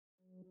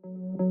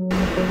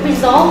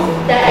resolve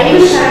that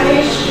English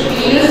language should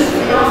be used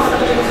in all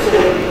subjects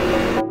today.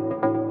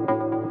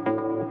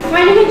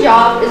 Finding a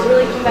job is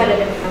really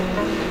competitive.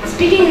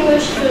 Speaking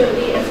English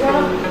fluently is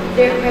one of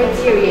their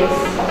criteria,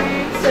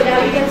 so that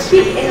we can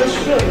speak English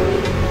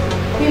fluently.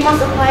 We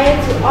must apply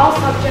it to all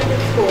subjects in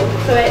school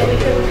so that we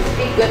can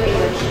speak good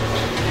English.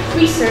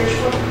 Research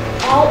from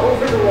all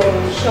over the world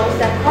shows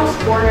that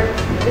cross-border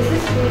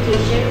business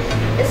communication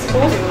is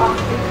most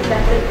often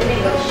conducted in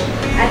English,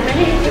 and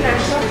many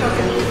international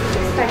companies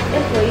expect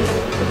employees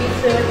to be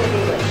fluent in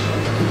English.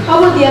 How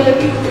about the other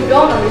people who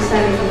don't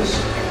understand English?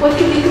 What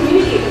can they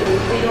communicate with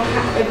if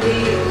they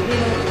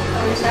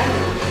don't understand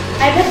it?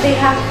 I bet they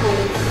have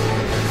codes.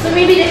 So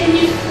maybe they can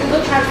use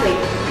Google Translate.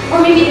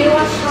 Or maybe they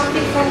watch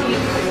something from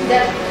YouTube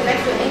that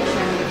connects with English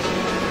language.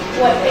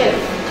 What if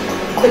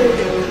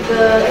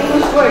the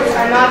English words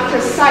are not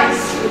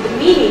precise with the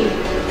meaning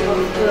of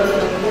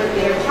the word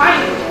they are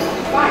trying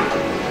to find?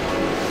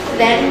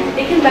 Then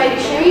they can buy a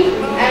dictionary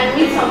and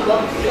read some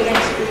books so that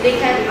they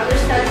can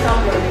understand some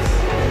words.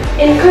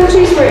 In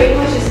countries where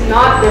English is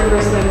not their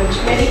first language,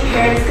 many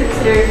parents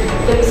consider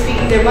them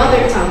speaking their mother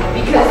tongue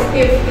because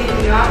if they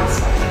do not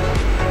speak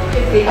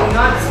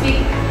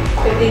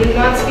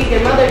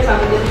their mother tongue,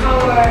 then how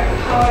are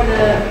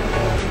the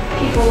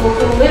people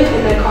who live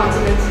in that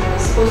continent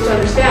supposed to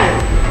understand?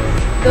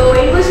 Though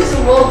English is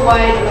a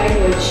worldwide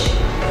language,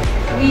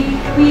 we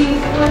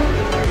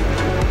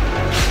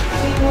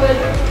would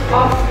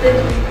often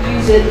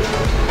use it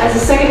as a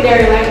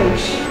secondary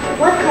language.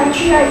 What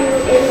country are you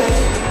in right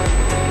now?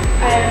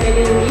 I am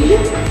in Indonesia.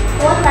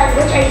 What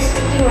language are you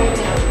speaking right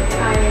now?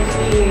 I am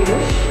speaking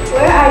English.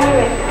 Where are you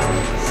right now?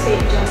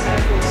 Saintjohners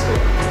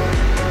School.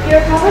 Your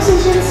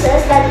proposition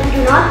says that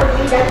you do not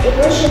agree that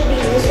English should be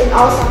used in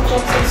all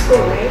subjects in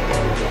school, right?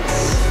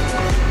 Yes.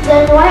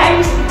 Then why are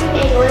you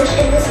speaking English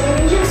in this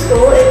Indonesian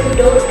school if you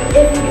do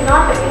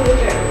not agree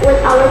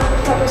with our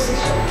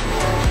proposition?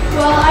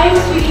 Well, I am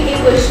speaking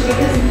English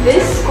because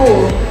this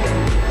school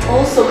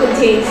also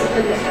contains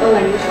a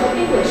language called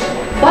English.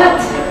 But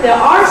there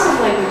are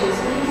some languages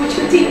which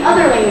contain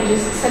other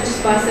languages such as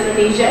Bahasa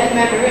Indonesia and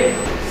Mandarin.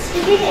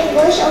 Speaking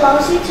English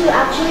allows you to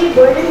actually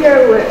broaden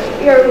your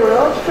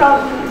world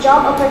from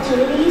job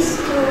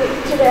opportunities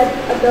to the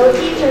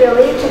ability to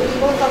relate to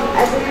people from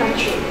every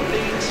country.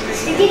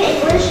 Speaking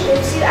English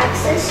gives you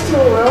access to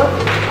a world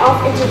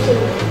of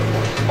entertainment.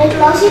 It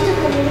allows you to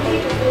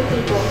communicate with new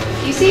people.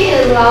 You see,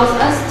 it allows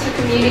us to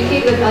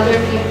communicate with other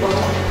people.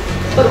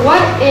 But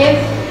what if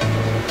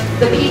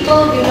the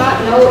people do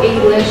not know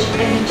English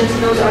and he just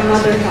knows our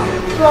mother tongue?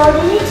 Well,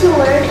 they need to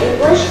learn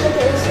English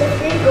because if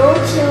they go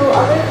to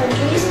other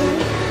countries,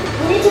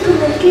 we need to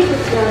communicate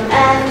with them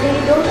and they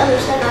don't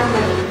understand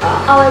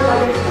our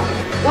mother tongue.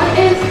 What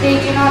if they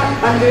do not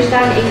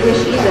understand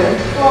English either?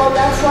 Well,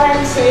 that's why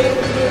I'm saying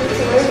we need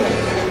to learn it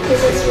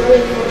because it's really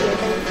important.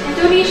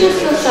 Indonesia's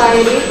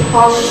society,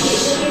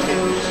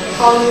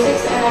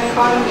 politics and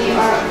economy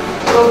are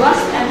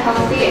robust and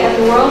healthy, and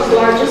the world's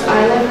largest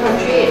island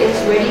country is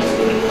ready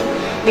to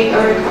make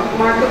a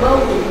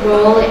remarkable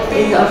role in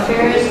the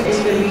affairs in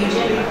the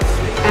region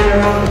and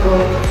around the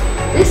globe.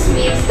 This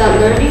means that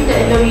learning the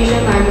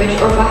Indonesian language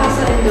or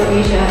Bahasa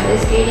Indonesia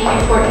is gaining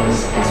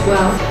importance as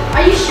well.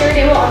 Are you sure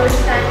they will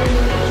understand the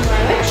Indonesian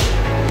language?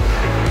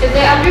 If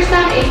they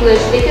understand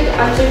English, they could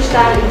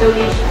understand the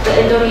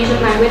Indonesian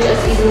language as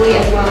easily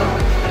as well.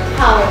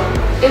 How?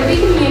 If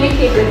we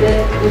communicate with them,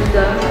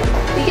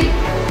 we could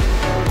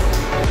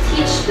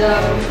teach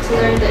them to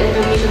learn the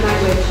Indonesian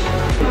language.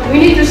 We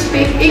need to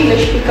speak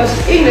English because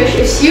English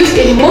is used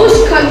in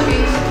most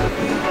countries.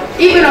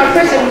 Even our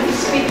president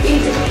speaks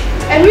English.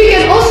 And we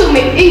can also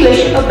make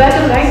English a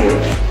better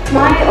language.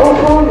 My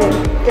opponent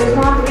does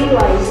not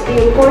realize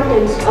the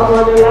importance of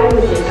other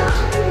languages,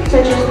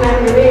 such as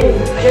Mandarin,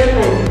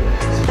 German,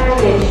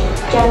 Spanish,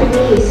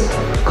 Japanese,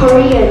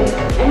 Korean,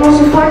 and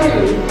most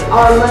importantly,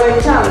 our mother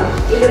tongue,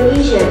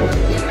 Indonesian,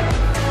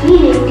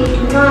 meaning they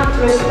do not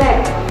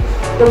respect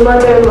the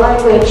mother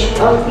language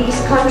of these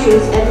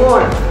countries and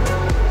more.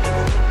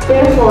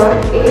 Therefore,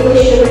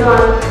 English should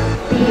not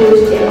be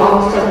used in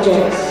all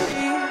subjects.